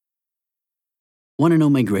Want to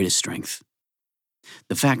know my greatest strength?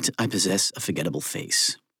 The fact I possess a forgettable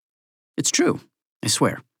face. It's true, I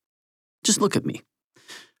swear. Just look at me.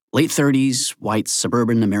 Late 30s, white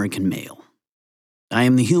suburban American male. I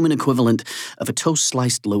am the human equivalent of a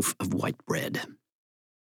toast-sliced loaf of white bread.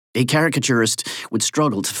 A caricaturist would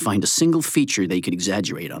struggle to find a single feature they could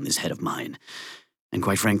exaggerate on this head of mine. And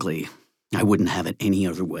quite frankly, I wouldn't have it any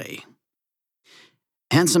other way.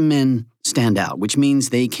 Handsome men stand out, which means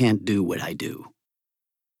they can't do what I do.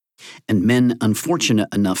 And men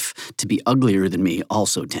unfortunate enough to be uglier than me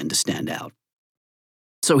also tend to stand out.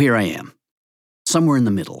 So here I am, somewhere in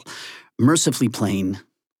the middle, mercifully plain,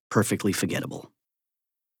 perfectly forgettable.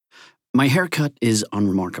 My haircut is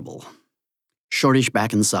unremarkable. Shortish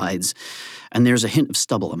back and sides, and there's a hint of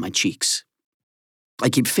stubble on my cheeks. I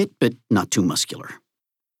keep fit, but not too muscular.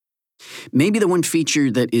 Maybe the one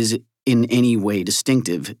feature that is in any way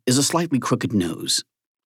distinctive is a slightly crooked nose.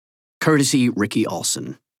 Courtesy Ricky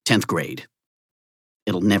Olson, 10th grade.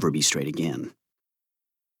 It'll never be straight again.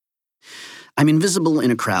 I'm invisible in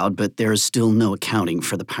a crowd, but there is still no accounting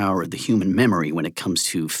for the power of the human memory when it comes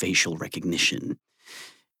to facial recognition.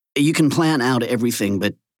 You can plan out everything,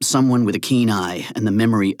 but someone with a keen eye and the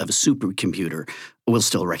memory of a supercomputer will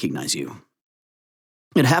still recognize you.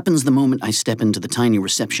 It happens the moment I step into the tiny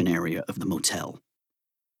reception area of the motel.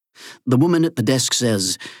 The woman at the desk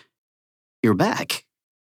says, "You're back."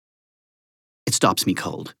 It stops me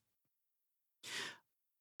cold.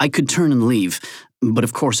 I could turn and leave, but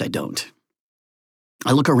of course I don't.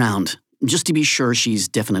 I look around, just to be sure she's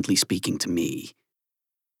definitely speaking to me.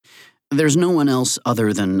 There's no one else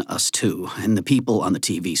other than us two and the people on the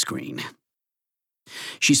TV screen.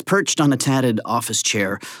 She's perched on a tatted office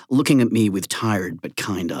chair, looking at me with tired but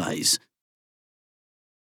kind eyes.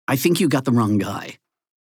 "I think you got the wrong guy,"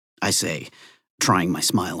 I say, trying my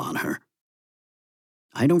smile on her.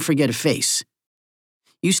 "I don't forget a face.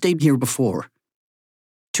 You stayed here before.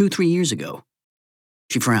 2-3 years ago."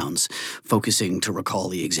 She frowns, focusing to recall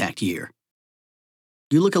the exact year.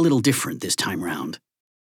 "You look a little different this time round.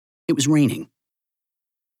 It was raining."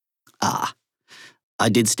 "Ah, I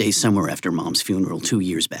did stay somewhere after Mom's funeral 2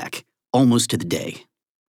 years back, almost to the day.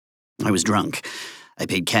 I was drunk. I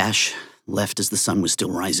paid cash, left as the sun was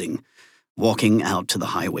still rising, walking out to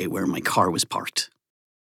the highway where my car was parked.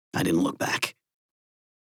 I didn't look back.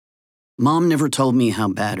 Mom never told me how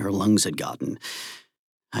bad her lungs had gotten.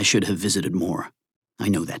 I should have visited more. I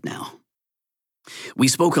know that now. We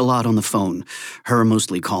spoke a lot on the phone, her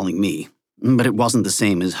mostly calling me, but it wasn't the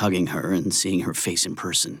same as hugging her and seeing her face in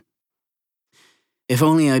person. If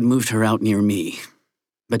only I'd moved her out near me,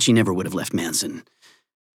 but she never would have left Manson,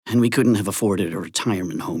 and we couldn't have afforded a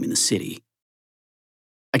retirement home in the city.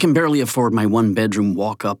 I can barely afford my one-bedroom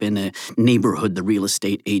walk-up in a neighborhood the real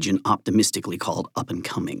estate agent optimistically called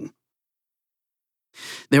up-and-coming.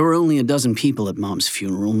 There were only a dozen people at Mom's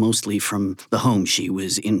funeral, mostly from the home she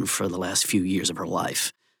was in for the last few years of her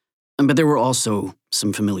life. But there were also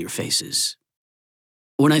some familiar faces.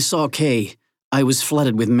 When I saw Kay, I was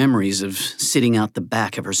flooded with memories of sitting out the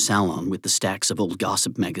back of her salon with the stacks of old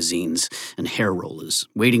gossip magazines and hair rollers,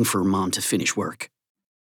 waiting for Mom to finish work.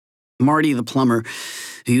 Marty, the plumber,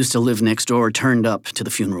 who used to live next door, turned up to the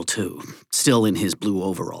funeral too, still in his blue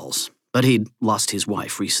overalls, but he'd lost his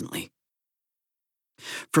wife recently.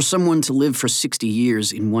 For someone to live for 60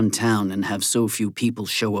 years in one town and have so few people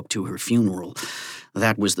show up to her funeral,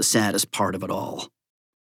 that was the saddest part of it all.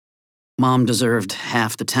 Mom deserved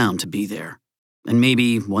half the town to be there, and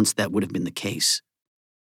maybe once that would have been the case.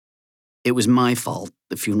 It was my fault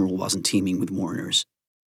the funeral wasn't teeming with mourners.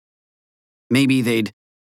 Maybe they'd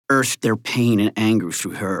earthed their pain and anger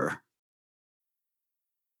through her,